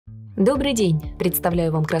Добрый день!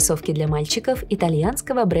 Представляю вам кроссовки для мальчиков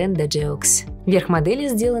итальянского бренда GEOX. Верх модели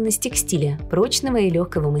сделан из текстиля, прочного и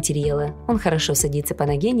легкого материала. Он хорошо садится по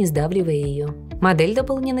ноге, не сдавливая ее. Модель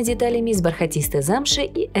дополнена деталями из бархатистой замши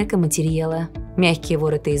и эко-материала. Мягкие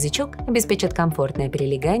вороты и язычок обеспечат комфортное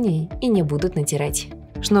прилегание и не будут натирать.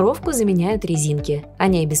 Шнуровку заменяют резинки.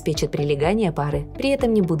 Они обеспечат прилегание пары, при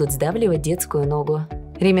этом не будут сдавливать детскую ногу.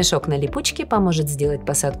 Ремешок на липучке поможет сделать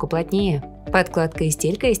посадку плотнее. Подкладка и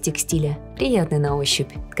стелька из текстиля. Приятны на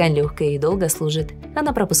ощупь. Ткань легкая и долго служит.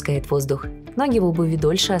 Она пропускает воздух. Ноги в обуви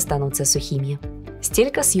дольше останутся сухими.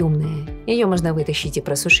 Стелька съемная. Ее можно вытащить и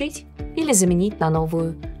просушить или заменить на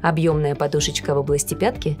новую. Объемная подушечка в области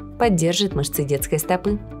пятки поддержит мышцы детской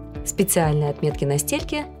стопы. Специальные отметки на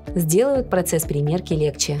стельке сделают процесс примерки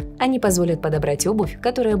легче. Они позволят подобрать обувь,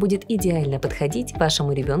 которая будет идеально подходить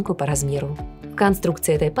вашему ребенку по размеру. В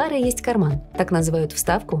конструкции этой пары есть карман, так называют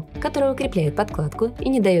вставку, которая укрепляет подкладку и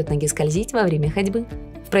не дает ноге скользить во время ходьбы.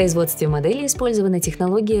 В производстве модели использована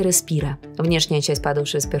технология Respira. Внешняя часть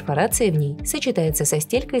подошвы с перфорацией в ней сочетается со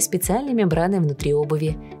стелькой специальной мембраной внутри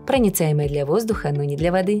обуви, проницаемой для воздуха, но не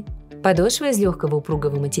для воды. Подошва из легкого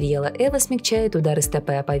упругого материала Эва смягчает удары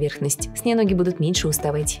стопы о поверхность, с ней ноги будут меньше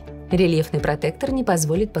уставать. Рельефный протектор не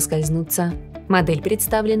позволит поскользнуться. Модель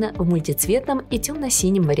представлена в мультицветном и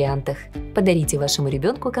темно-синем вариантах. Подарите вашему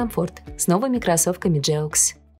ребенку комфорт с новыми кроссовками GEOX.